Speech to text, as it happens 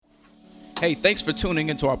Hey, thanks for tuning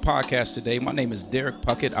into our podcast today. My name is Derek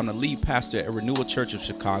Puckett. I'm the lead pastor at Renewal Church of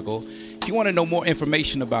Chicago. If you want to know more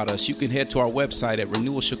information about us, you can head to our website at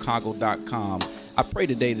renewalchicago.com. I pray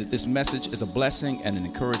today that this message is a blessing and an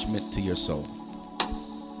encouragement to your soul.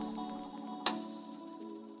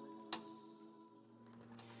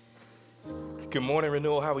 Good morning,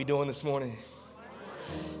 Renewal. How are we doing this morning?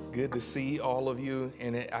 Good to see all of you.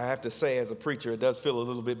 And I have to say, as a preacher, it does feel a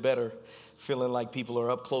little bit better, feeling like people are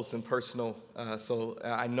up close and personal. So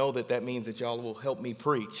I know that means that y'all will help me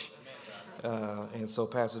preach. And so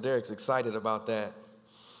Pastor Derek's excited about that.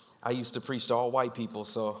 I used to preach to all white people,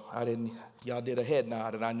 so y'all did a head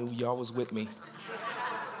nod, and I knew y'all was with me.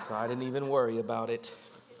 So I didn't even worry about it.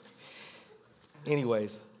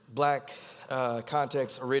 Anyways, black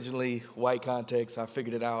context, originally white context. I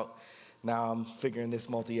figured it out. Now I'm figuring this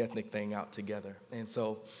multi-ethnic thing out together. And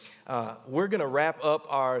so we're going to wrap up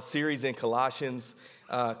our series in Colossians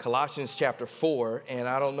chapter 4. And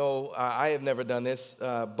I don't know, I have never done this,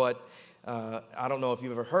 but I don't know if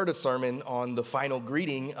you've ever heard a sermon on the final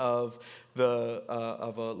greeting of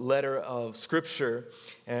a letter of Scripture.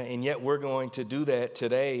 And yet we're going to do that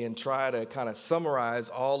today and try to kind of summarize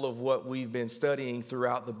all of what we've been studying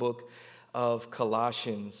throughout the book of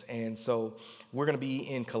Colossians. And so we're going to be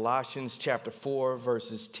in Colossians chapter 4,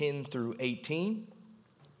 verses 10 through 18.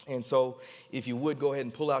 And so if you would go ahead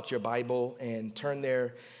and pull out your Bible and turn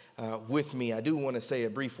there with me. I do want to say a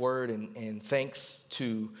brief word and thanks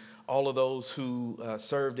to all of those who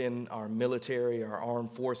served in our military, our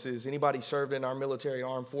armed forces. Anybody served in our military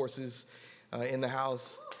armed forces in the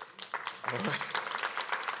house? All right.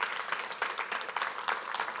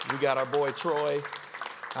 We got our boy Troy.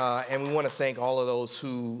 And we want to thank all of those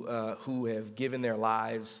who have given their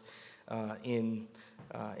lives in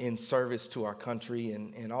service to our country.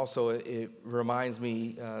 And also it reminds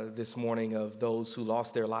me this morning of those who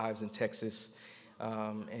lost their lives in Texas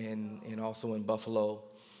and also in Buffalo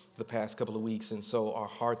the past couple of weeks. And so our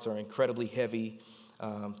hearts are incredibly heavy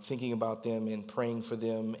thinking about them and praying for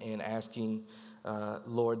them and asking,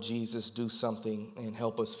 Lord Jesus, do something and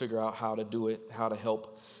help us figure out how to do it, how to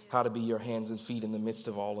help, how to be your hands and feet in the midst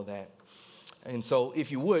of all of that. And so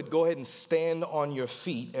if you would, go ahead and stand on your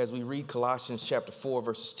feet as we read Colossians chapter 4,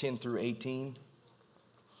 verses 10 through 18.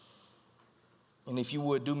 And if you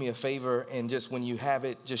would, do me a favor and just when you have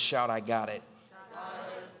it, just shout, I got it.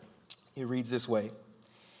 It reads this way.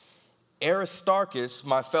 Aristarchus,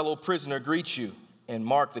 my fellow prisoner, greets you, and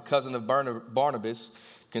Mark, the cousin of Barnabas,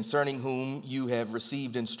 concerning whom you have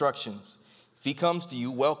received instructions. If he comes to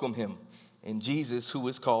you, welcome him. And Jesus, who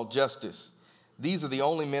is called Justus. These are the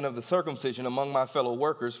only men of the circumcision among my fellow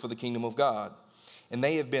workers for the kingdom of God, and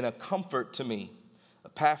they have been a comfort to me.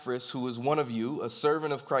 Epaphras, who is one of you, a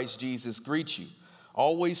servant of Christ Jesus, greets you,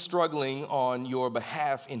 always struggling on your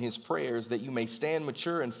behalf in his prayers, that you may stand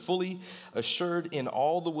mature and fully assured in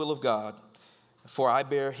all the will of God. For I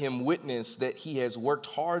bear him witness that he has worked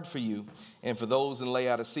hard for you and for those in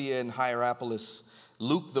Laodicea and Hierapolis.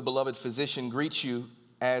 Luke, the beloved physician, greets you,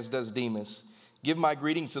 as does Demas. Give my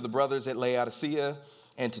greetings to the brothers at Laodicea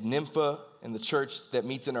and to Nympha and the church that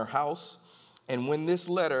meets in her house. And when this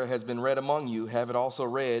letter has been read among you, have it also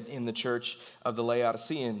read in the church of the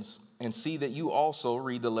Laodiceans. And see that you also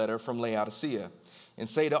read the letter from Laodicea. And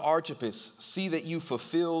say to Archippus, see that you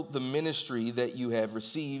fulfill the ministry that you have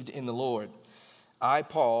received in the Lord. I,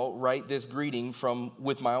 Paul, write this greeting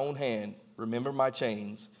with my own hand. Remember my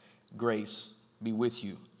chains. Grace be with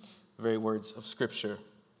you. The very words of Scripture.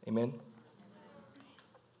 Amen.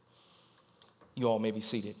 You all may be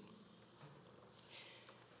seated.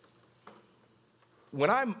 When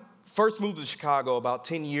I first moved to Chicago about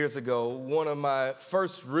 10 years ago, one of my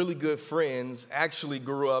first really good friends actually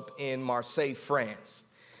grew up in Marseille, France.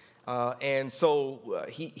 And so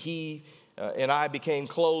he and I became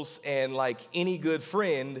close, and like any good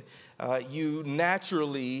friend, you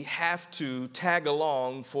naturally have to tag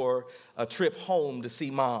along for a trip home to see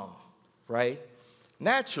mom, right?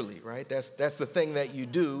 Naturally, right? That's the thing that you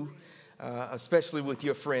do, especially with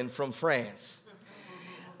your friend from France.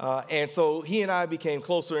 And so he and I became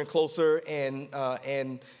closer and closer,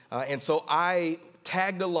 and so I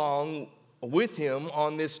tagged along with him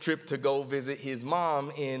on this trip to go visit his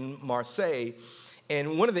mom in Marseille.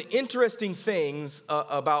 And one of the interesting things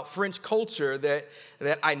about French culture that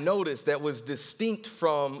I noticed that was distinct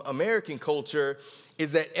from American culture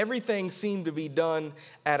is that everything seemed to be done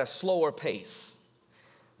at a slower pace.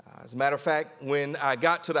 As a matter of fact, when I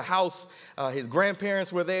got to the house, his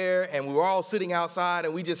grandparents were there, and we were all sitting outside,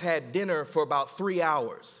 and we just had dinner for about 3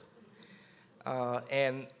 hours.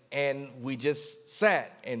 And we just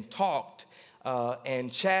sat and talked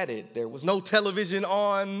and chatted. There was no television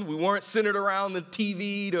on. We weren't centered around the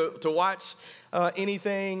TV to watch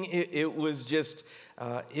anything. It was just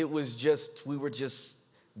we were just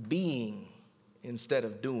being instead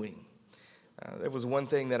of doing. There was one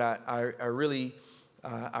thing that I really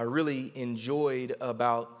enjoyed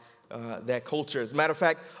about that culture. As a matter of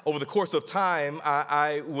fact, over the course of time,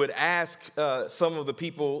 I would ask some of the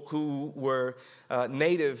people who were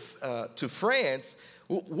native to France,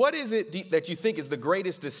 what is it that you think is the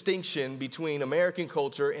greatest distinction between American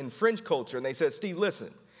culture and French culture? And they said, Steve,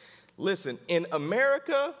 listen, in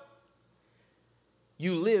America,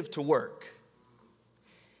 you live to work.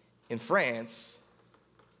 In France,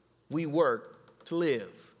 we work to live.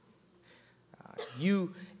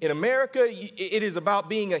 In America, it is about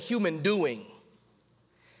being a human doing.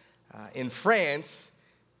 In France,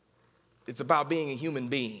 it's about being a human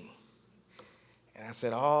being. And I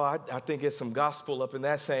said, I think there's some gospel up in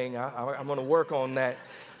that thing. I'm going to work on that.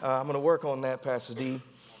 I'm going to work on that, Pastor D.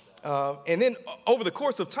 And then over the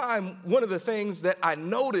course of time, one of the things that I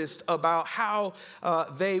noticed about how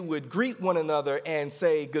they would greet one another and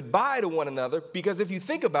say goodbye to one another, because if you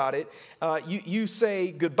think about it, you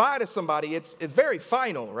say goodbye to somebody, it's very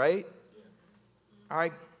final, right? All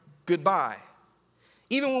right, goodbye.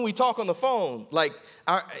 Even when we talk on the phone, like,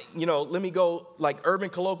 let me go like urban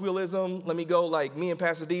colloquialism. Let me go like me and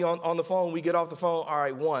Pastor D on the phone. We get off the phone. All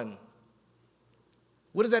right, one.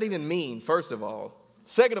 What does that even mean, first of all?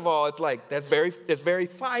 Second of all, it's like, it's very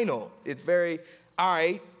final. It's very, all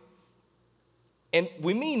right. And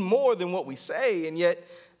we mean more than what we say, and yet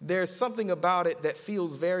there's something about it that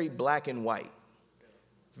feels very black and white.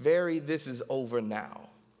 Very, this is over now.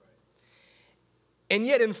 And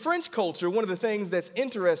yet in French culture, one of the things that's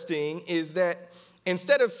interesting is that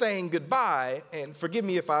instead of saying goodbye, and forgive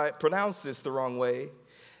me if I pronounce this the wrong way,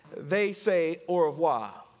 they say au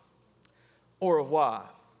revoir. Au revoir.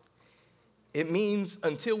 It means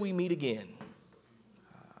until we meet again,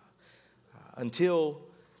 until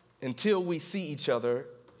we see each other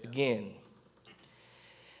again.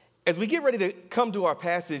 As we get ready to come to our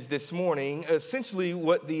passage this morning, essentially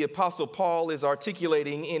what the Apostle Paul is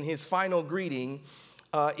articulating in his final greeting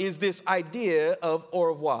is this idea of au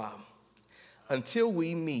revoir, until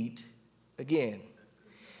we meet again.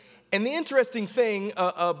 And the interesting thing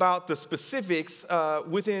about the specifics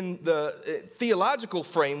within the theological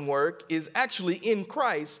framework is actually in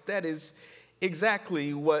Christ, that is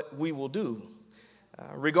exactly what we will do.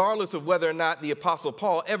 Regardless of whether or not the Apostle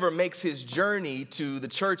Paul ever makes his journey to the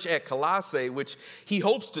church at Colossae, which he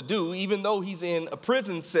hopes to do, even though he's in a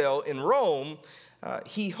prison cell in Rome,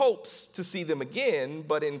 he hopes to see them again,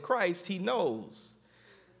 but in Christ he knows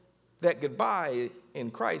that goodbye in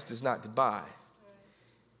Christ is not goodbye.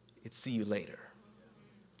 It's see you later.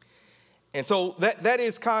 And so that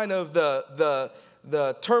is kind of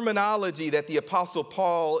the terminology that the Apostle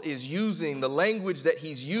Paul is using, the language that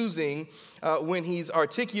he's using when he's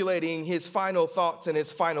articulating his final thoughts and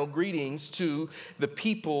his final greetings to the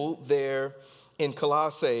people there in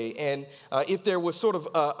Colossae. And if there was sort of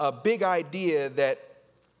a big idea that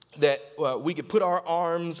we could put our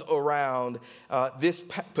arms around this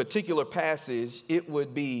particular passage, it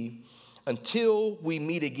would be, until we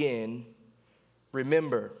meet again,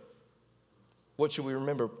 remember. What should we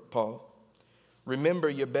remember, Paul? Remember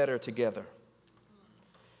you're better together.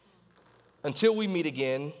 Until we meet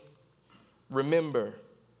again, remember.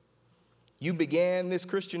 You began this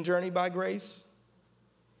Christian journey by grace.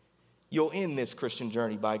 You'll end this Christian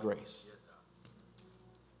journey by grace.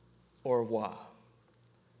 Au revoir.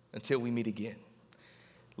 Until we meet again.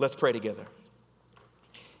 Let's pray together.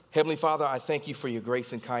 Heavenly Father, I thank you for your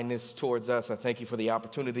grace and kindness towards us. I thank you for the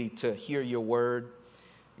opportunity to hear your word,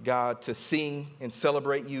 God, to sing and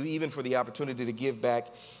celebrate you, even for the opportunity to give back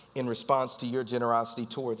in response to your generosity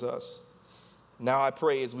towards us. Now I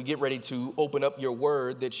pray as we get ready to open up your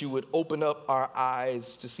word that you would open up our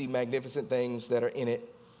eyes to see magnificent things that are in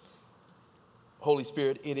it. Holy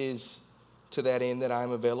Spirit, it is to that end that I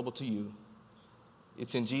am available to you.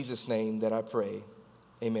 It's in Jesus' name that I pray.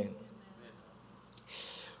 Amen.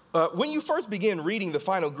 When you first begin reading the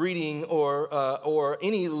final greeting or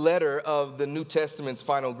any letter of the New Testament's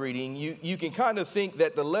final greeting, you can kind of think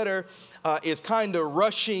that the letter is kind of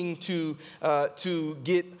rushing to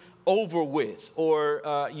get over with,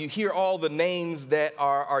 or you hear all the names that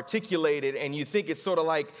are articulated and you think it's sort of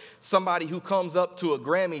like somebody who comes up to a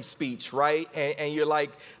Grammy speech, right? And you're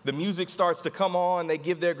like, the music starts to come on, they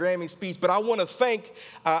give their Grammy speech. But I want to thank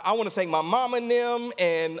my mom and them,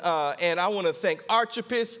 and I want to thank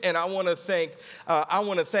Archippus, and I want to thank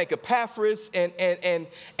Epaphras,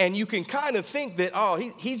 and you can kind of think that, oh,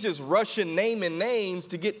 he's just rushing naming names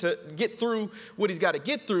to get through what he's got to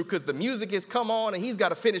get through, because the music has come on and he's got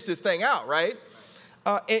to finish this thing out, right?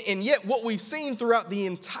 And yet what we've seen throughout the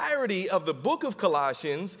entirety of the book of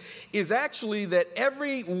Colossians is actually that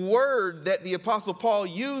every word that the Apostle Paul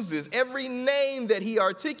uses, every name that he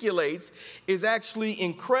articulates, is actually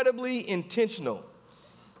incredibly intentional.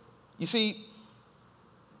 You see,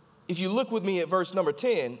 if you look with me at verse number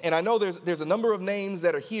 10, and I know there's a number of names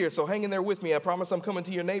that are here, so hang in there with me. I promise I'm coming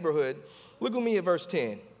to your neighborhood. Look with me at verse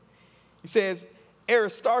 10. He says,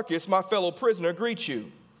 Aristarchus, my fellow prisoner, greets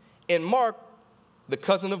you, and Mark, the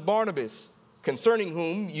cousin of Barnabas, concerning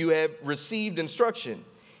whom you have received instruction.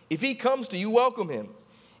 If he comes to you, welcome him.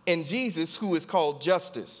 And Jesus, who is called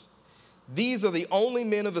Justus. These are the only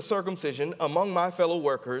men of the circumcision among my fellow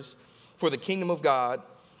workers for the kingdom of God,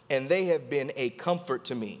 and they have been a comfort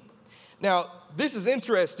to me. Now, this is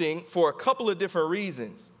interesting for a couple of different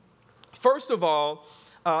reasons. First of all,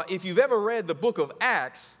 if you've ever read the book of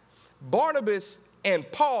Acts, Barnabas and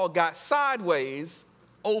Paul got sideways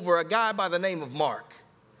over a guy by the name of Mark.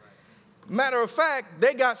 Matter of fact,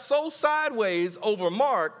 they got so sideways over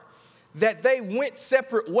Mark that they went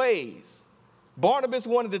separate ways. Barnabas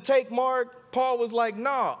wanted to take Mark. Paul was like,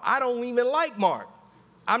 no, I don't even like Mark.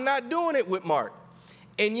 I'm not doing it with Mark.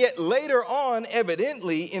 And yet later on,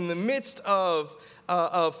 evidently, in the midst of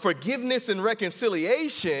forgiveness and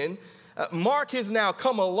reconciliation, Mark has now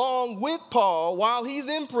come along with Paul while he's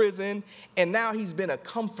in prison, and now he's been a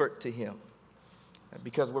comfort to him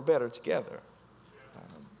because we're better together.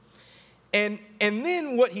 And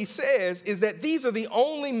then what he says is that these are the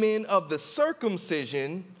only men of the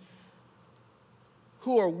circumcision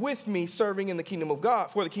who are with me serving in the kingdom of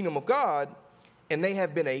God, for the kingdom of God, and they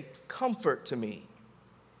have been a comfort to me.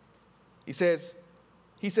 He says,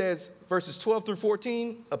 verses 12 through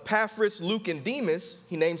 14, Epaphras, Luke, and Demas,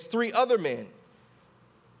 he names 3 other men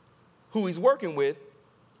who he's working with.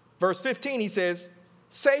 Verse 15, he says,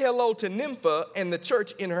 say hello to Nympha and the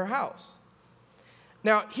church in her house.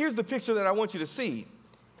 Now, here's the picture that I want you to see.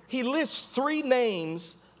 He lists 3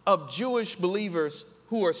 names of Jewish believers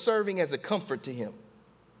who are serving as a comfort to him.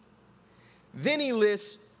 Then he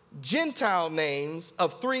lists Gentile names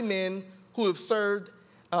of 3 men who have served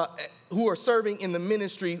who are serving in the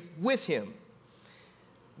ministry with him.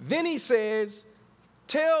 Then he says,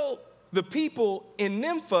 tell the people in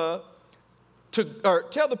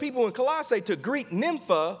Colossae to greet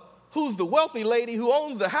Nympha, who's the wealthy lady who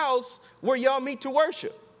owns the house where y'all meet to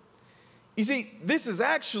worship. You see, this is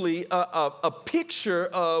actually a picture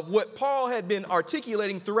of what Paul had been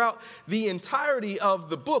articulating throughout the entirety of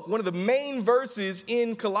the book. One of the main verses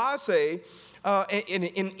in Colossae,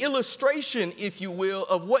 an illustration, if you will,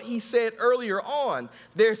 of what he said earlier on.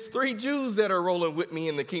 There's 3 Jews that are rolling with me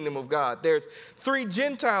in the kingdom of God. There's 3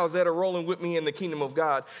 Gentiles that are rolling with me in the kingdom of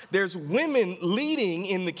God. There's women leading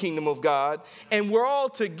in the kingdom of God, and we're all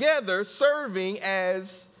together serving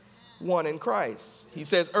as one in Christ. He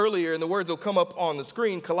says earlier, and the words will come up on the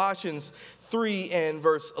screen, Colossians 3 and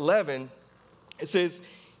verse 11, it says,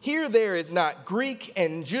 here there is not Greek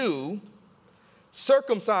and Jew,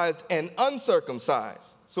 circumcised and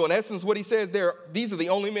uncircumcised. So in essence, what he says there, these are the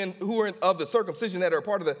only men who are of the circumcision that are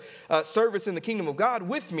part of the service in the kingdom of God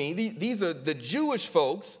with me. These are the Jewish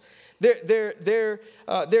folks. There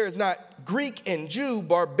is not Greek and Jew,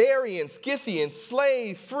 barbarian, Scythian,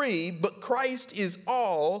 slave, free, but Christ is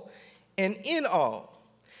all and in all.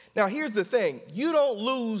 Now here's the thing. You don't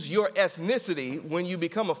lose your ethnicity when you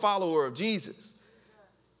become a follower of Jesus.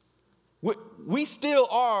 We still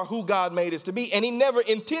are who God made us to be, and he never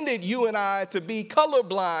intended you and I to be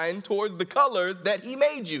colorblind towards the colors that he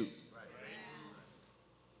made you.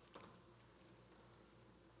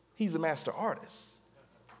 He's a master artist.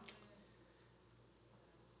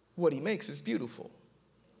 What he makes is beautiful,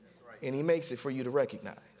 and he makes it for you to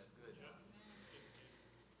recognize.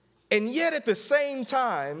 And yet at the same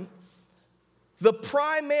time, the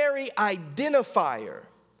primary identifier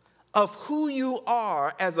of who you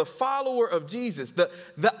are as a follower of Jesus, the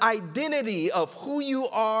identity of who you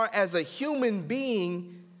are as a human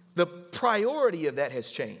being, the priority of that has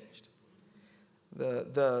changed.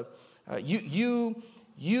 The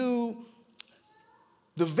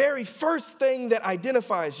very first thing that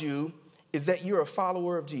identifies you is that you're a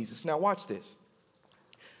follower of Jesus. Now watch this.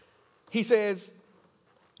 He says,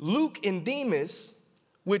 Luke and Demas,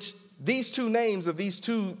 which these two names of these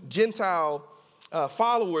two Gentile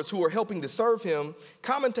followers who are helping to serve him,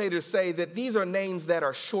 commentators say that these are names that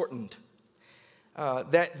are shortened,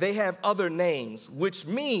 that they have other names, which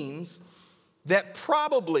means that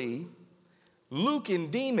probably Luke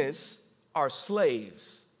and Demas are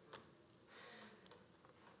slaves.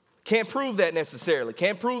 Can't prove that necessarily.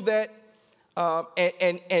 Can't prove that.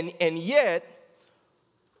 And yet,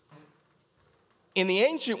 in the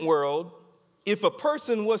ancient world, if a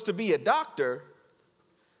person was to be a doctor,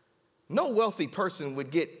 no wealthy person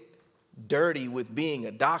would get dirty with being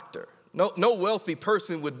a doctor. No wealthy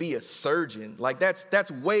person would be a surgeon. Like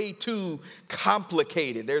that's way too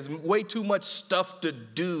complicated. There's way too much stuff to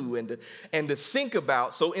do and to think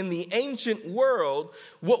about. So in the ancient world,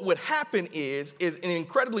 what would happen is an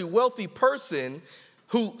incredibly wealthy person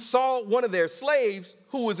who saw one of their slaves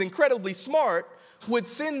who was incredibly smart would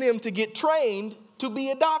send them to get trained to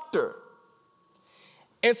be a doctor.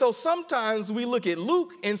 And so sometimes we look at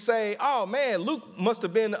Luke and say, oh man, Luke must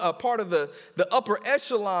have been a part of the upper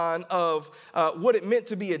echelon of what it meant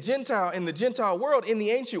to be a Gentile in the Gentile world, in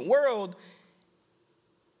the ancient world.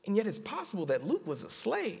 And yet it's possible that Luke was a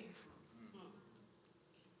slave.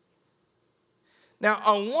 Now,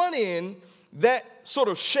 on one end, that sort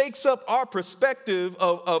of shakes up our perspective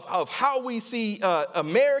of how we see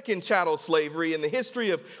American chattel slavery and the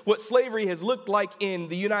history of what slavery has looked like in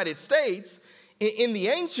the United States. In the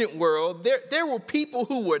ancient world, there were people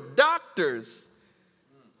who were doctors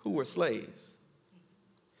who were slaves.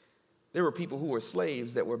 There were people who were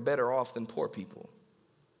slaves that were better off than poor people.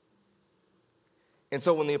 And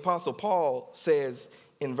so when the Apostle Paul says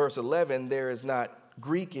in verse 11, there is not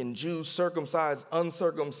Greek and Jew, circumcised,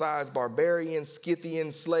 uncircumcised, barbarian,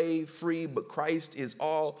 Scythian, slave, free, but Christ is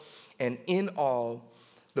all and in all.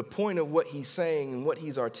 The point of what he's saying and what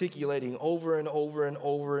he's articulating over and over and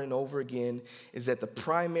over and over again is that the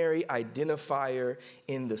primary identifier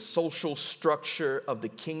in the social structure of the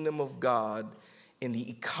kingdom of God, in the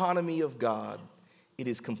economy of God, it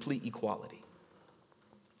is complete equality.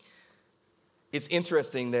 It's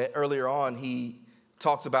interesting that earlier on he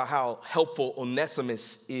talks about how helpful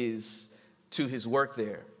Onesimus is to his work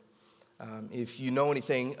there. If you know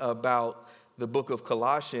anything about the book of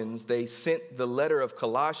Colossians, they sent the letter of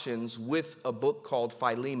Colossians with a book called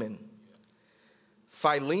Philemon.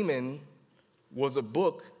 Philemon was a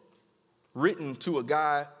book written to a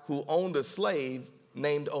guy who owned a slave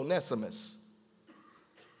named Onesimus.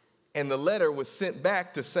 And the letter was sent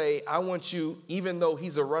back to say, I want you, even though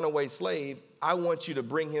he's a runaway slave, I want you to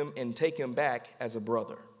bring him and take him back as a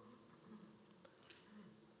brother.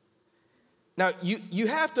 Now, you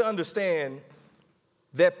have to understand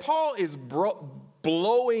that Paul is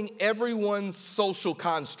blowing everyone's social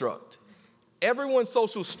construct. Everyone's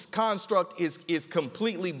social construct is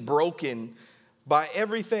completely broken by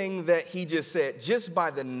everything that he just said, just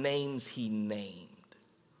by the names he named.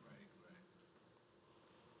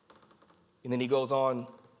 And then he goes on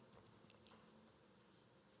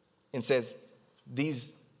and says,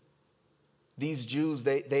 these Jews,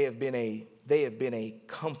 they have been a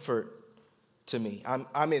comfort to me.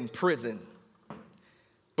 I'm in prison.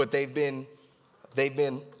 But they've been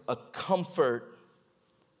a comfort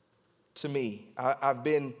to me. I've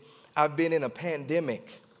been in a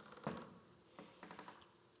pandemic,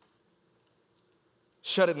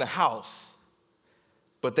 shut in the house,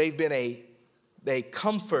 but they've been a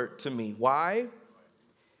comfort to me. Why?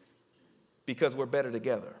 Because we're better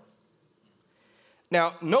together.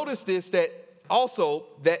 Now, notice this, that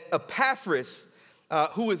Epaphras,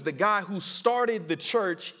 who is the guy who started the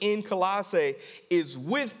church in Colossae, is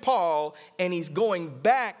with Paul, and he's going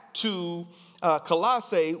back to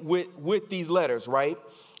Colossae with these letters, right?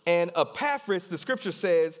 And Epaphras, the scripture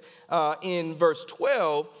says in verse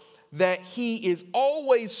 12, that he is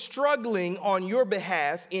always struggling on your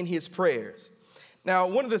behalf in his prayers. Now,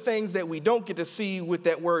 one of the things that we don't get to see with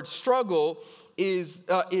that word struggle is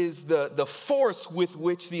the force with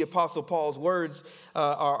which the Apostle Paul's words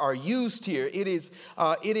are used here. It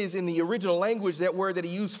is in the original language, that word that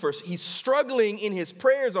he used first. He's struggling in his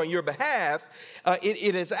prayers on your behalf.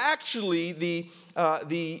 It is actually the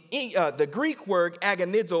Greek word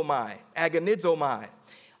agonizomai. Agonizomai.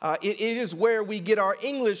 It is where we get our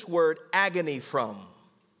English word agony from.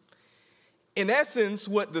 In essence,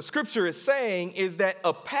 what the scripture is saying is that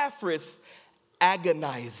Epaphras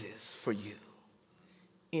agonizes for you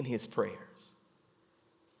in his prayers.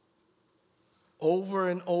 Over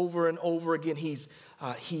and over and over again, he's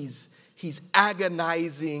He's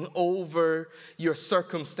agonizing over your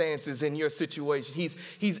circumstances and your situation.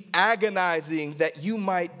 He's agonizing that you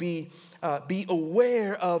might be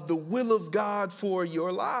aware of the will of God for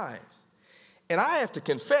your lives. And I have to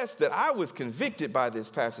confess that I was convicted by this,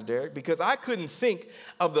 Pastor Derek, because I couldn't think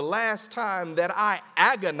of the last time that I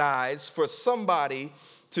agonized for somebody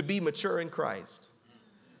to be mature in Christ.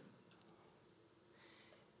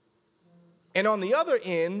 And on the other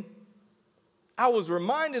end, I was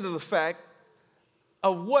reminded of the fact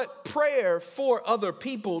of what prayer for other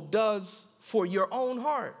people does for your own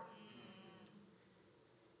heart.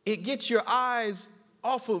 It gets your eyes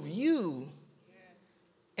off of you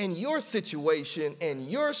and your situation and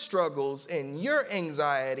your struggles and your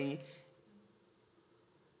anxiety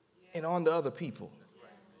and on to other people.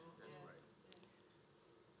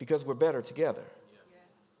 Because we're better together.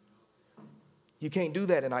 You can't do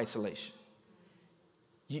that in isolation.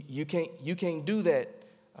 You can't do that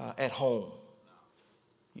at home.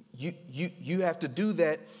 You have to do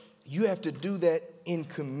that. You have to do that in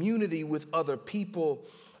community with other people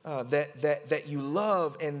that you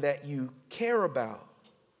love and that you care about.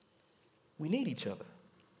 We need each other.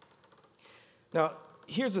 Now,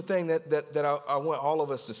 here's the thing that I want all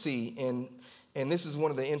of us to see, and this is one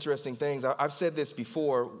of the interesting things. I've said this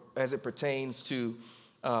before as it pertains to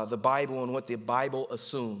the Bible and what the Bible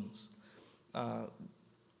assumes.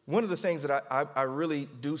 One of the things that I really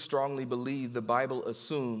do strongly believe the Bible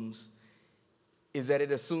assumes is that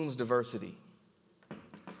it assumes diversity.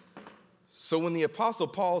 So when the Apostle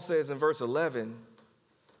Paul says in verse 11,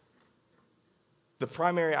 the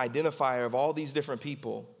primary identifier of all these different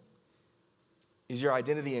people is your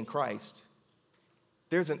identity in Christ,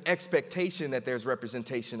 there's an expectation that there's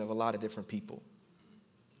representation of a lot of different people.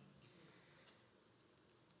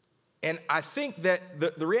 And I think that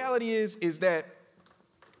the reality is that,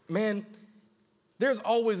 man, there's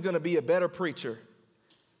always going to be a better preacher.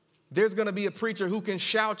 There's going to be a preacher who can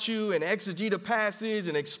shout you and exegete a passage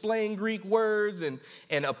and explain Greek words and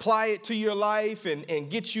apply it to your life and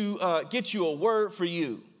get you a word for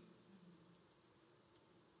you.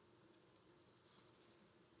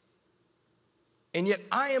 And yet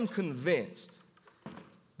I am convinced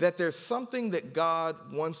that there's something that God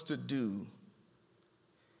wants to do,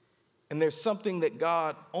 and there's something that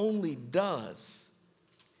God only does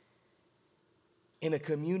in a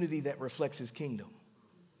community that reflects his kingdom.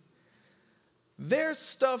 There's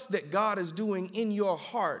stuff that God is doing in your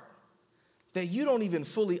heart that you don't even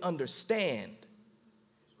fully understand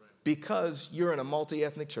because you're in a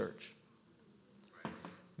multi-ethnic church.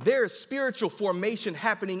 There's spiritual formation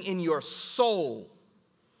happening in your soul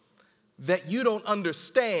that you don't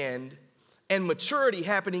understand, and maturity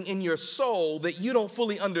happening in your soul that you don't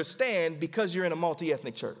fully understand because you're in a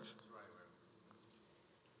multi-ethnic church.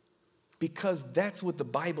 Because that's what the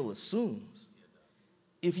Bible assumes.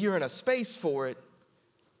 If you're in a space for it,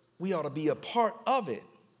 we ought to be a part of it.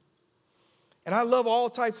 And I love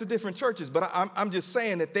all types of different churches, but I'm just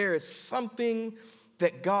saying that there is something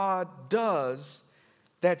that God does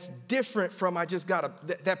that's different from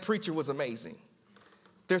that preacher was amazing.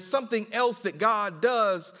 There's something else that God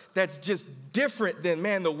does that's just different than,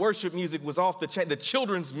 man, the worship music was off the chain. The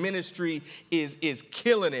children's ministry is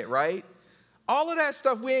killing it, right? All of that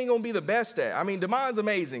stuff we ain't gonna be the best at. I mean, Demon's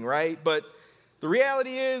amazing, right? But the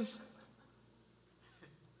reality is,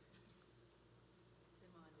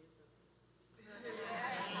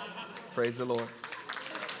 praise the Lord.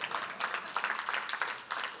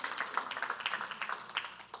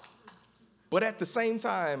 But at the same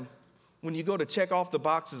time, when you go to check off the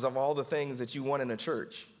boxes of all the things that you want in a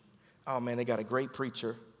church, oh man, they got a great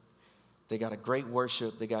preacher, they got a great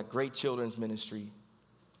worship, they got great children's ministry.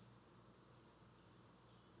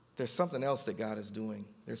 There's something else that God is doing.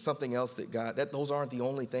 There's something else that those aren't the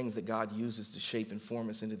only things that God uses to shape and form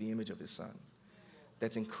us into the image of his son.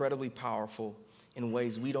 That's incredibly powerful in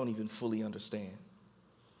ways we don't even fully understand.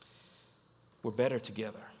 We're better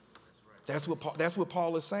together. That's what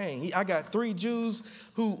Paul is saying. I got 3 Jews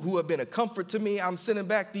who have been a comfort to me. I'm sending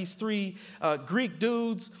back these 3 Greek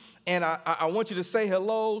dudes, and I want you to say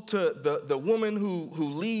hello to the woman who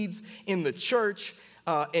leads in the church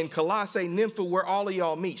in Colossae, Nympha, where all of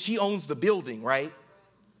y'all meet. She owns the building, right?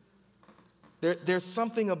 There's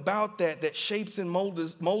something about that shapes and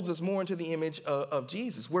molds us more into the image of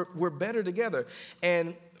Jesus. We're better together.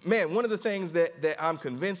 And man, one of the things that I'm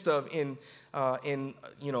convinced of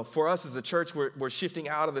for us as a church, we're shifting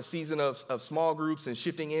out of the season of small groups and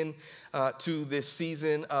shifting in to this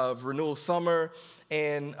season of Renewal Summer.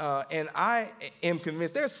 And I am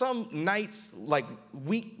convinced there's some nights, like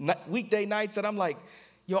weekday nights, that I'm like,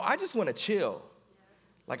 I just want to chill.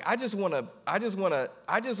 Like, I just want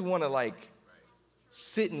to like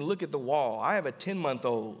sit and look at the wall. I have a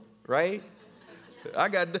 10-month-old, right? I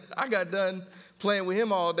got done playing with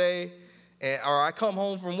him all day, or I come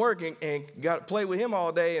home from work and got to play with him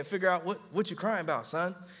all day and figure out what you crying about,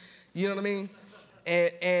 son. You know what I mean?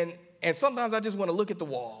 And sometimes I just want to look at the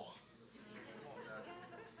wall.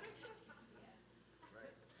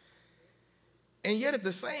 And yet at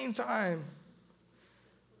the same time,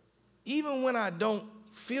 even when I don't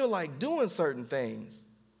feel like doing certain things,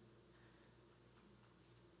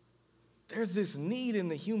 there's this need in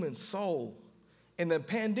the human soul. And the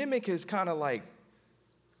pandemic has kind of like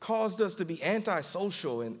caused us to be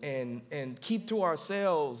antisocial and keep to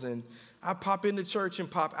ourselves. And I pop into church and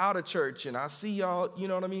pop out of church, and I see y'all, you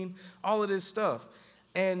know what I mean? All of this stuff.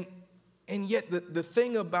 And yet the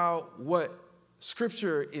thing about what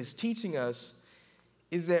Scripture is teaching us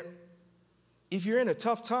is that if you're in a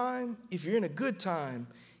tough time, if you're in a good time,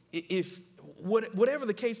 whatever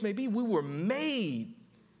the case may be, we were made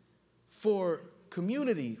for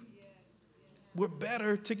community. We're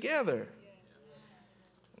better together.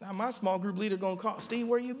 Now, my small group leader going to call, Steve,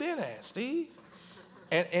 where you been at, Steve?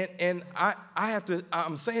 And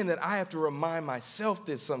I'm saying that I have to remind myself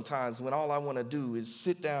this sometimes when all I want to do is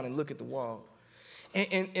sit down and look at the wall.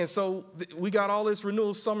 And so we got all this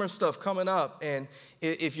Renewal Summer stuff coming up. And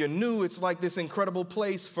if you're new, it's like this incredible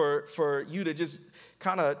place for you to just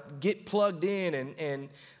kind of get plugged in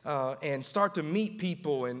and start to meet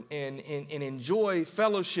people and enjoy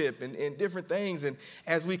fellowship and different things. And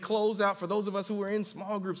as we close out, for those of us who are in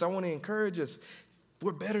small groups, I want to encourage us,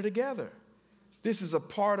 we're better together. This is a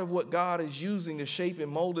part of what God is using to shape and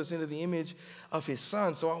mold us into the image of his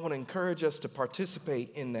Son. So I want to encourage us to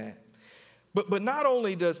participate in that. But not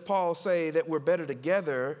only does Paul say that we're better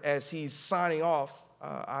together as he's signing off,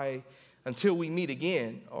 until we meet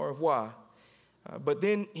again, au revoir. But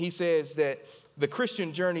then he says that the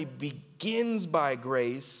Christian journey begins by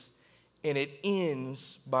grace and it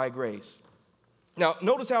ends by grace. Now,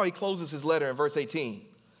 notice how he closes his letter in verse 18. It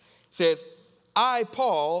says, I,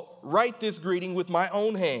 Paul, write this greeting with my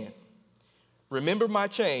own hand. Remember my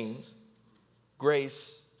chains.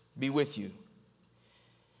 Grace be with you.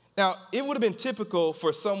 Now, it would have been typical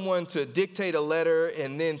for someone to dictate a letter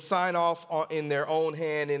and then sign off in their own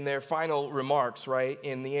hand in their final remarks, right,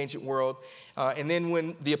 in the ancient world. And then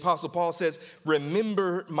when the Apostle Paul says,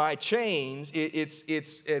 remember my chains,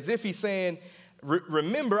 it's as if he's saying,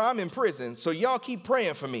 remember I'm in prison, so y'all keep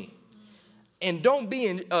praying for me. And don't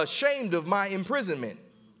be ashamed of my imprisonment.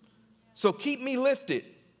 So keep me lifted.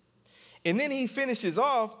 And then he finishes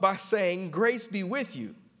off by saying, grace be with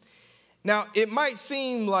you. Now, it might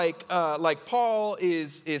seem like Paul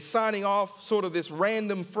is signing off sort of this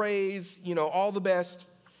random phrase, you know, all the best,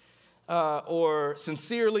 or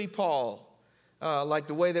sincerely Paul, like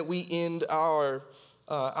the way that we end our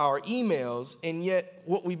emails. And yet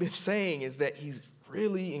what we've been saying is that he's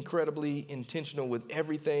really incredibly intentional with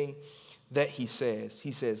everything that he says.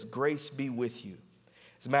 He says, grace be with you.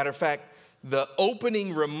 As a matter of fact, the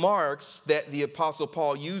opening remarks that the Apostle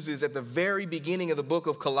Paul uses at the very beginning of the book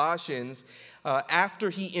of Colossians, after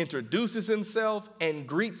he introduces himself and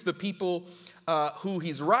greets the people who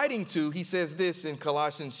he's writing to, he says this in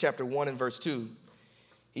Colossians chapter 1 and verse 2.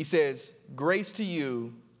 He says, grace to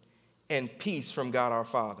you and peace from God our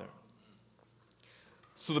Father.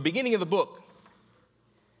 So the beginning of the book,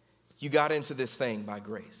 you got into this thing by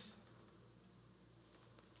grace.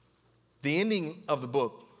 The ending of the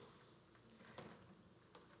book,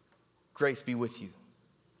 grace be with you.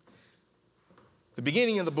 The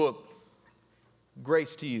beginning of the book,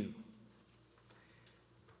 grace to you.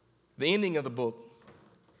 The ending of the book,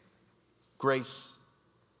 grace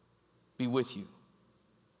be with you.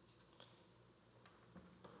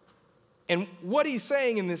 And what he's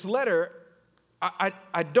saying in this letter,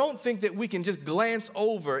 I don't think that we can just glance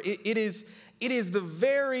over. It is the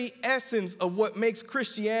very essence of what makes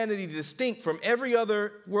Christianity distinct from every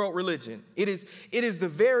other world religion. It is the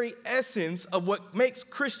very essence of what makes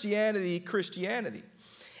Christianity Christianity.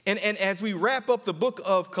 And as we wrap up the book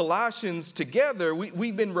of Colossians together,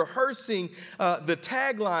 we've been rehearsing the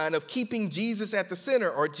tagline of keeping Jesus at the center,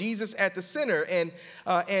 or Jesus at the center. And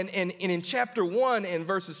in chapter 1 and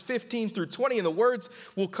verses 15 through 20, and the words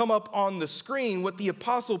will come up on the screen, what the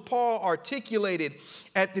Apostle Paul articulated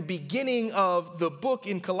at the beginning of the book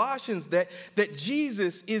in Colossians, that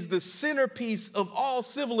Jesus is the centerpiece of all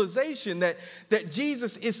civilization, that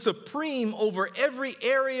Jesus is supreme over every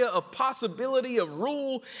area of possibility, of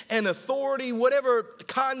rule, and authority, whatever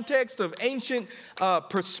context of ancient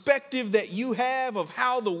perspective that you have of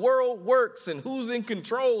how the world works and who's in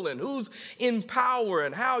control and who's in power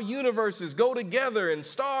and how universes go together and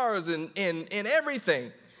stars and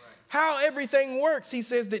everything, how everything works. He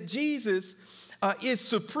says that Jesus is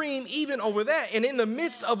supreme even over that. And in the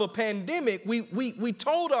midst of a pandemic, we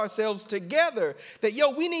told ourselves together that,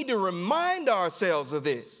 we need to remind ourselves of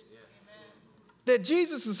this. That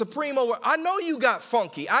Jesus is supreme over. I know you got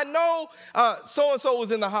funky. I know so-and-so was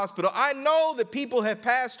in the hospital. I know that people have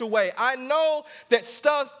passed away. I know that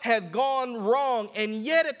stuff has gone wrong. And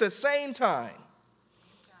yet at the same time,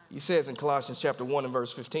 he says in Colossians chapter 1 and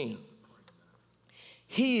verse 15,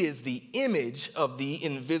 he is the image of the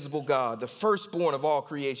invisible God, the firstborn of all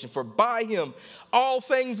creation. For by him all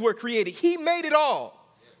things were created. He made it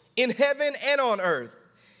all in heaven and on earth.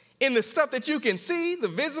 In the stuff that you can see, the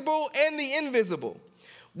visible and the invisible,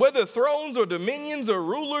 whether thrones or dominions or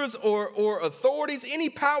rulers or authorities, any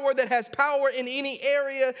power that has power in any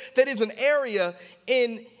area that is an area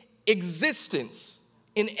in existence,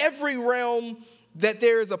 in every realm that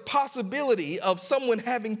there is a possibility of someone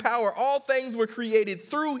having power. All things were created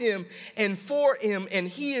through him and for him, and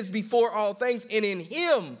he is before all things, and in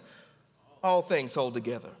him all things hold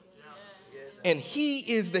together. And he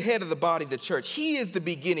is the head of the body, the church. He is the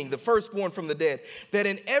beginning, the firstborn from the dead, that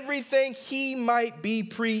in everything he might be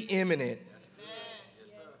preeminent.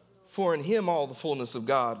 For in him all the fullness of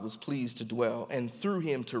God was pleased to dwell, and through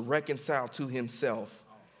him to reconcile to himself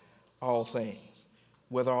all things,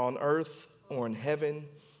 whether on earth or in heaven,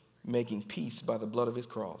 making peace by the blood of his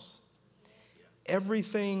cross.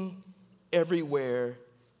 Everything, everywhere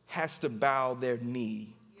has to bow their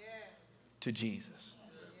knee to Jesus.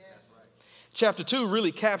 Chapter 2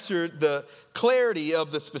 really captured the clarity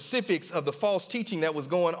of the specifics of the false teaching that was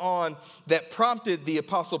going on that prompted the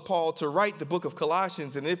Apostle Paul to write the book of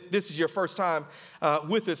Colossians. And if this is your first time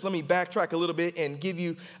with us, let me backtrack a little bit and give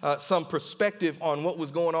you some perspective on what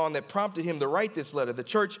was going on that prompted him to write this letter. The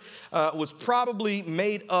church was probably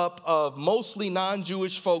made up of mostly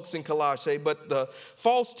non-Jewish folks in Colossae, but the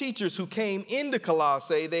false teachers who came into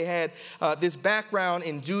Colossae, they had this background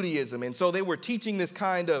in Judaism. And so they were teaching this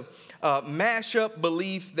kind of mashup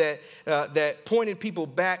belief that pointed people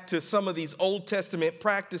back to some of these Old Testament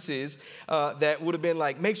practices that would have been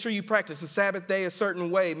like, make sure you practice the Sabbath day a certain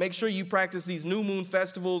way. Make sure you practice these new moon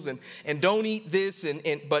festivals and don't eat this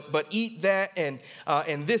but eat that and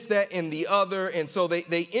this, that, and the other. And so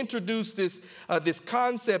they introduced this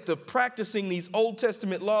concept of practicing these Old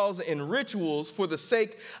Testament laws and rituals for the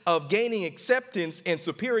sake of gaining acceptance and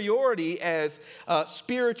superiority as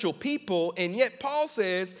spiritual people. And yet Paul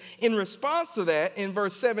says in response to that in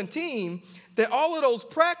verse 17 that all of those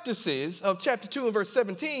practices of chapter 2 and verse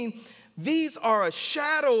 17, these are a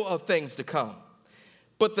shadow of things to come,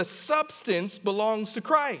 but the substance belongs to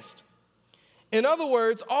Christ. In other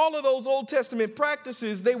words, all of those Old Testament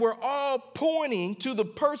practices, they were all pointing to the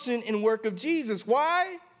person and work of Jesus.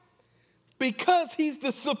 Why? Because he's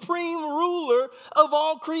the supreme ruler of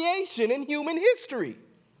all creation and human history.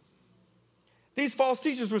 These false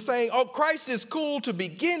teachers were saying, oh, Christ is cool to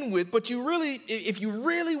begin with, but if you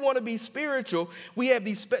really want to be spiritual, we have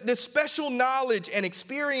this special knowledge and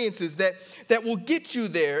experiences that will get you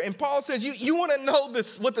there. And Paul says, you want to know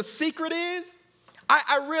what the secret is?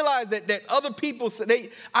 I realize that other people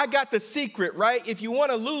say, I got the secret, right? If you want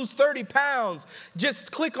to lose 30 pounds,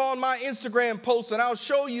 just click on my Instagram post and I'll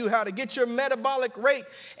show you how to get your metabolic rate.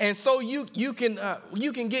 And so you can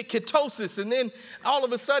get ketosis. And then all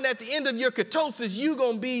of a sudden at the end of your ketosis, you're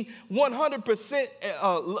going to be 100%,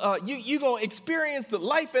 you're going to experience the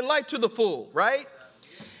life and life to the full, right?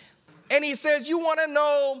 And he says, you want to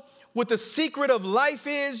know what the secret of life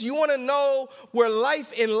is? You want to know where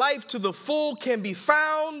life and life to the full can be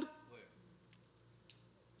found?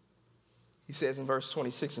 He says in verse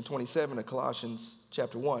 26 and 27 of Colossians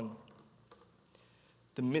chapter 1,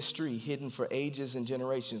 the mystery hidden for ages and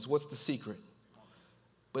generations. What's the secret?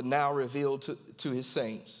 But now revealed to his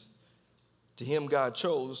saints. To him God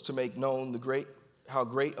chose to make known how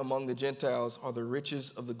great among the Gentiles are the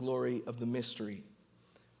riches of the glory of the mystery.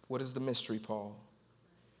 What is the mystery, Paul?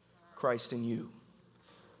 Christ in you,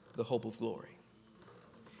 the hope of glory.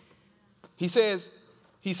 He says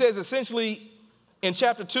essentially in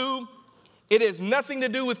chapter 2, it has nothing to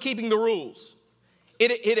do with keeping the rules.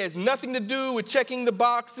 It has nothing to do with checking the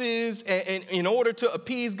boxes and in order to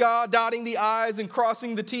appease God, dotting the I's and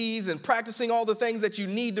crossing the T's and practicing all the things that you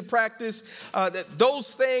need to practice.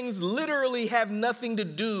 Those things literally have nothing to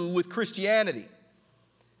do with Christianity.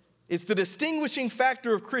 It's the distinguishing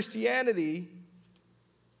factor of Christianity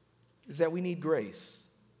is that we need grace.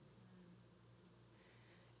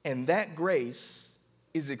 And that grace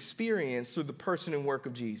is experienced through the person and work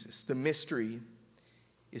of Jesus. The mystery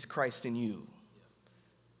is Christ in you,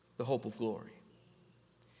 the hope of glory.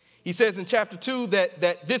 He says in chapter 2 that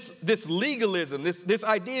this legalism, this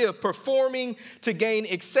idea of performing to gain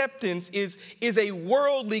acceptance is a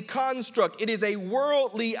worldly construct. It is a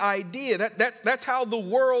worldly idea. That's how the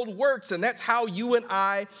world works, and that's how you and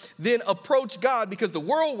I then approach God, because the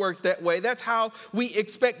world works that way. That's how we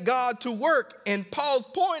expect God to work. And Paul's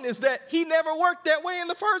point is that he never worked that way in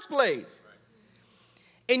the first place.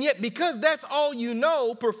 And yet, because that's all you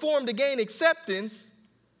know, perform to gain acceptance,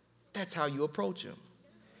 that's how you approach him.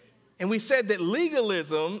 And we said that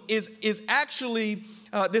legalism is actually,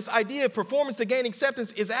 this idea of performance to gain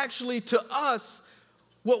acceptance is actually to us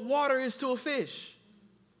what water is to a fish.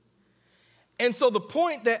 And so the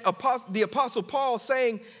point that the Apostle Paul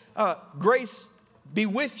saying, grace be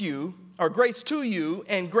with you, or grace to you,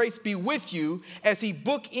 and grace be with you, as he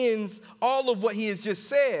bookends all of what he has just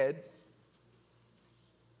said,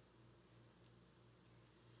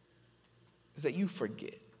 is that you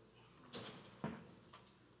forget.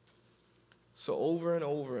 So over and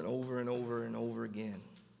over and over and over and over again,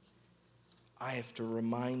 I have to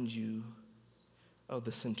remind you of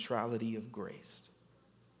the centrality of grace.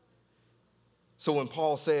 So when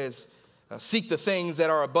Paul says, seek the things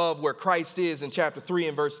that are above where Christ is in chapter 3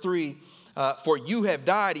 and verse 3, for you have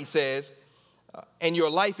died, he says, and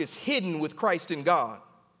your life is hidden with Christ in God.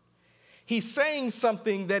 He's saying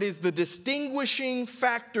something that is the distinguishing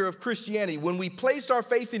factor of Christianity. When we placed our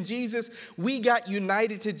faith in Jesus, we got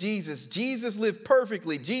united to Jesus. Jesus lived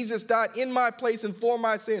perfectly. Jesus died in my place and for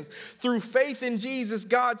my sins. Through faith in Jesus,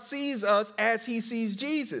 God sees us as he sees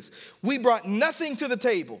Jesus. We brought nothing to the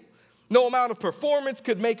table. No amount of performance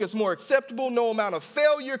could make us more acceptable. No amount of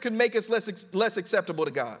failure could make us less acceptable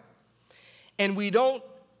to God. And we don't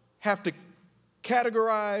have to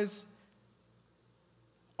categorize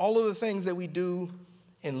all of the things that we do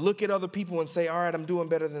and look at other people and say, all right, I'm doing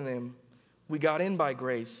better than them. We got in by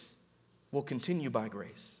grace. We'll continue by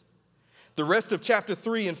grace. The rest of chapter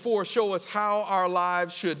 3 and 4 show us how our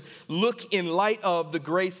lives should look in light of the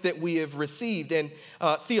grace that we have received. And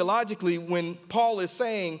theologically, when Paul is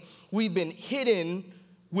saying we've been hidden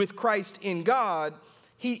with Christ in God,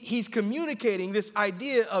 he's communicating this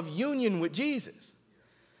idea of union with Jesus.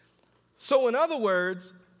 So in other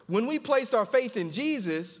words, when we placed our faith in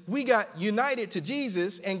Jesus, we got united to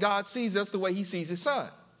Jesus, and God sees us the way he sees his son.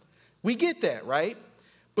 We get that, right?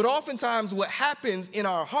 But oftentimes what happens in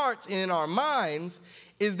our hearts and in our minds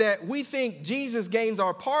is that we think Jesus gains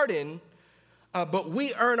our pardon, but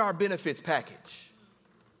we earn our benefits package.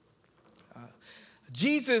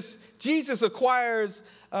 Jesus acquires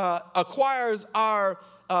our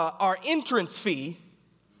entrance fee,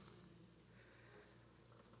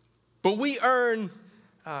 but we earn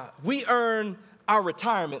our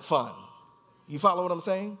retirement fund. You follow what I'm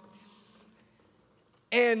saying?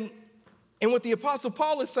 And what the Apostle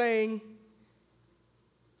Paul is saying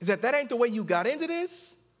is that ain't the way you got into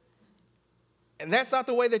this, and that's not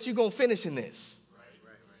the way that you're going to finish in this. Right.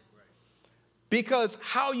 Because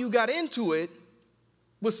how you got into it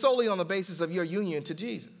was solely on the basis of your union to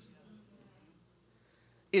Jesus.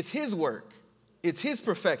 It's his work. It's his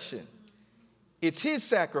perfection. It's his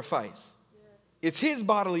sacrifice. It's his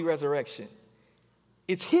bodily resurrection.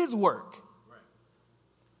 It's his work. Right.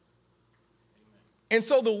 And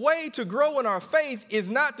so the way to grow in our faith is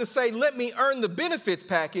not to say, let me earn the benefits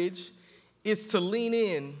package. It's to lean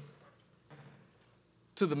in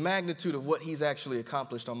to the magnitude of what he's actually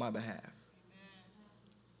accomplished on my behalf. Amen.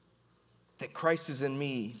 That Christ is in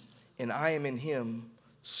me and I am in him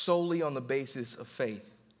solely on the basis of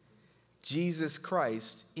faith. Jesus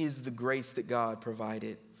Christ is the grace that God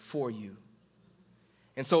provided for you.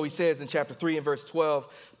 And so he says in chapter 3 and verse 12,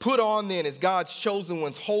 put on then as God's chosen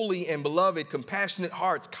ones, holy and beloved, compassionate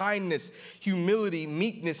hearts, kindness, humility,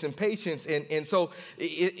 meekness, and patience. And so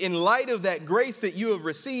in light of that grace that you have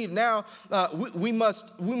received, now we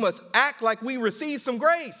must act like we received some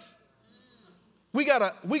grace. We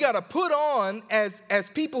gotta put on as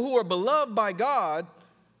people who are beloved by God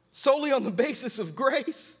solely on the basis of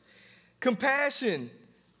grace, compassion,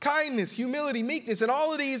 kindness, humility, meekness, and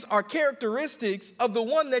all of these are characteristics of the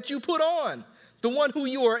one that you put on, the one who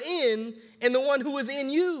you are in and the one who is in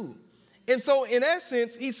you. And so in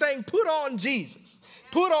essence, he's saying, put on Jesus,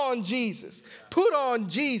 put on Jesus, put on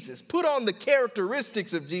Jesus, put on the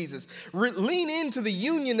characteristics of Jesus. Lean into the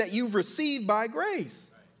union that you've received by grace.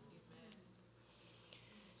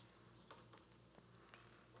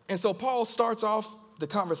 And so Paul starts off the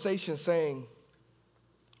conversation saying,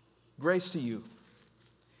 grace to you.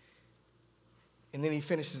 And then he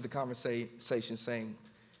finishes the conversation saying,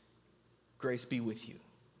 Grace be with you.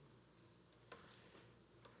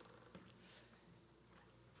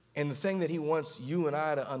 And the thing that he wants you and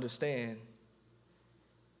I to understand,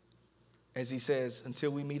 as he says, until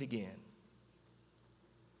we meet again,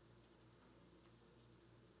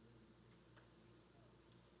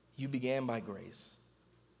 you began by grace.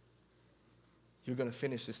 You're going to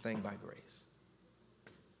finish this thing by grace.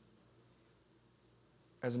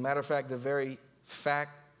 As a matter of fact, the very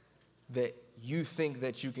fact that you think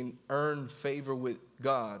that you can earn favor with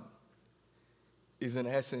God is in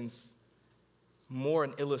essence more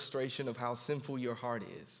an illustration of how sinful your heart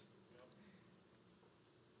is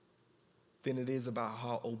than it is about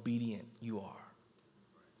how obedient you are.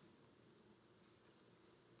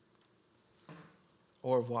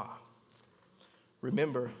 Au revoir.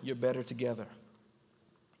 Remember, you're better together.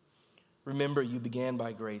 Remember, you began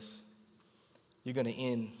by grace. You're going to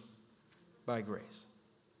end by grace.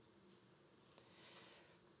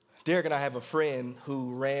 Derek and I have a friend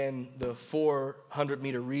who ran the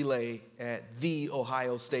 400-meter relay at The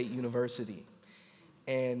Ohio State University.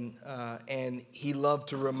 And he loved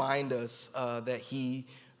to remind us that he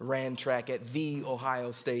ran track at The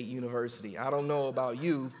Ohio State University. I don't know about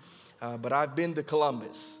you, but I've been to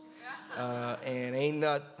Columbus. And ain't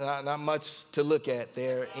not much to look at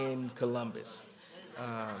there in Columbus.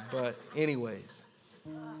 But anyways,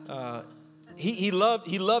 he loved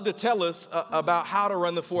to tell us about how to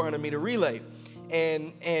run the 400-meter relay,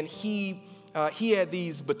 and he had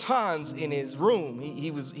these batons in his room.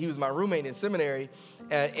 He was my roommate in seminary,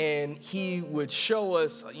 and he would show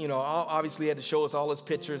us. Obviously, he had to show us all his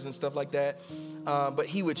pictures and stuff like that. But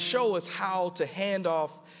he would show us how to hand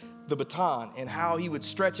off the baton and how he would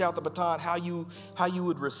stretch out the baton, how you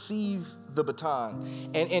would receive the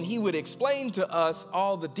baton. And he would explain to us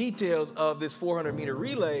all the details of this 400-meter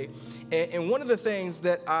relay. And one of the things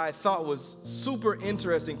that I thought was super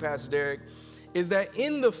interesting, Pastor Derek, is that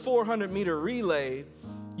in the 400-meter relay,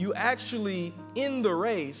 you actually end the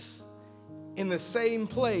race in the same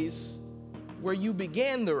place where you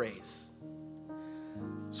began the race.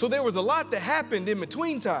 So there was a lot that happened in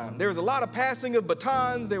between time. There was a lot of passing of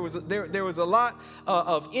batons. There was a lot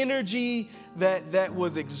of energy that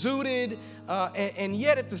was exuded. And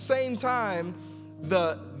yet at the same time,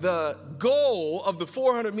 the goal of the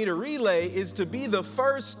 400-meter relay is to be the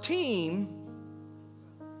first team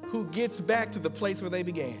who gets back to the place where they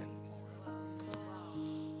began.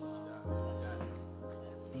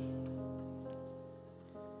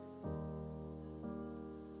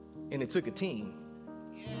 And it took a team.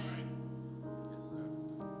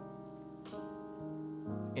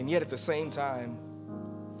 And yet at the same time,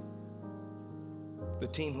 the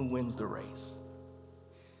team who wins the race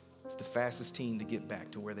is the fastest team to get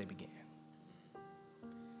back to where they began.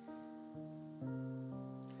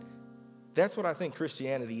 That's what I think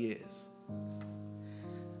Christianity is.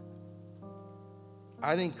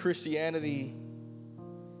 I think Christianity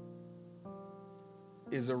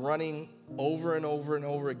is a running over and over and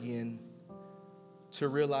over again to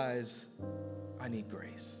realize I need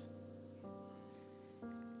grace.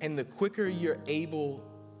 And the quicker you're able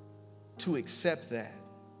to accept that,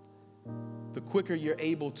 the quicker you're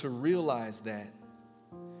able to realize that,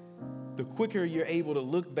 the quicker you're able to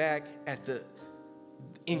look back at the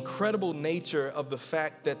incredible nature of the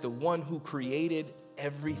fact that the one who created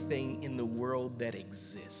everything in the world that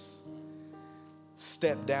exists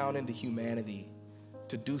stepped down into humanity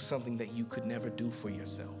to do something that you could never do for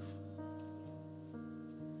yourself.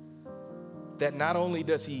 That not only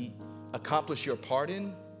does he accomplish your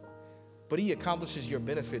pardon, but he accomplishes your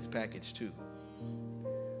benefits package too.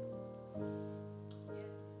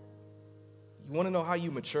 You want to know how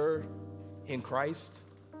you mature in Christ?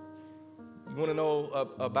 You want to know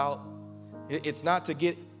about, it's not to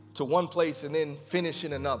get to one place and then finish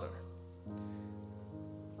in another.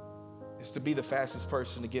 It's to be the fastest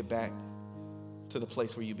person to get back to the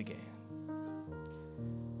place where you began.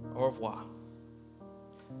 Au revoir.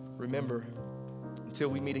 Remember, until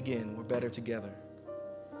we meet again, we're better together.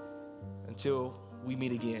 Until we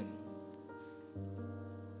meet again,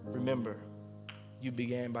 remember, you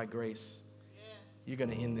began by grace. You're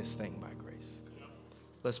going to end this thing by grace.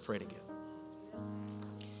 Let's pray together.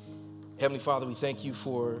 Heavenly Father, we thank you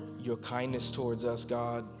for your kindness towards us,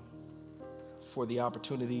 God, for the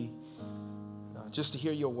opportunity just to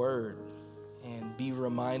hear your word and be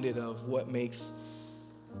reminded of what makes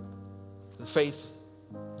the faith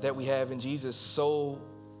that we have in Jesus so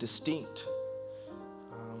distinct.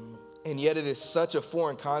 And yet it is such a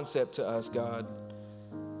foreign concept to us, God,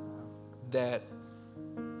 that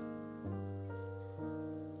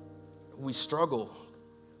we struggle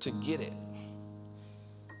to get it.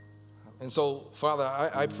 And so, Father,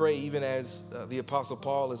 I pray even as the Apostle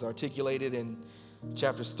Paul has articulated in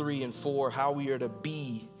chapters 3 and 4, how we are to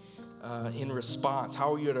be in response,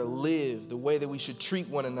 how we are to live, the way that we should treat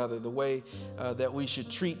one another, the way that we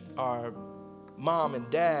should treat our mom and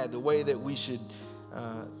dad, the way that we should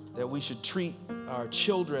treat our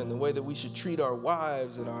children, the way that we should treat our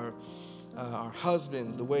wives and our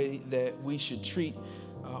husbands, the way that we should treat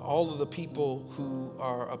all of the people who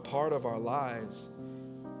are a part of our lives.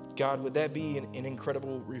 God, would that be an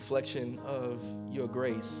incredible reflection of your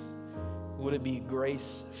grace? Would it be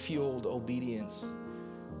grace-fueled obedience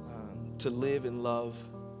to live and love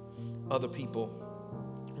other people?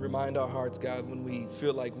 Remind our hearts, God, when we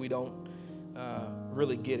feel like we don't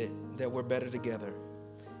really get it, that we're better together,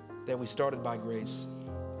 that we started by grace.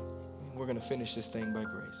 We're going to finish this thing by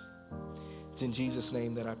grace. It's in Jesus'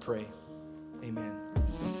 name that I pray. Amen.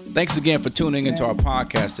 Thanks again for tuning into our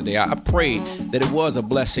podcast today. I pray that it was a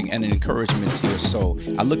blessing and an encouragement to your soul.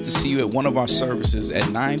 I look to see you at one of our services at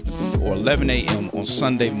 9 or 11 a.m. on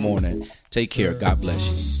Sunday morning. Take care. God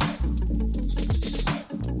bless you.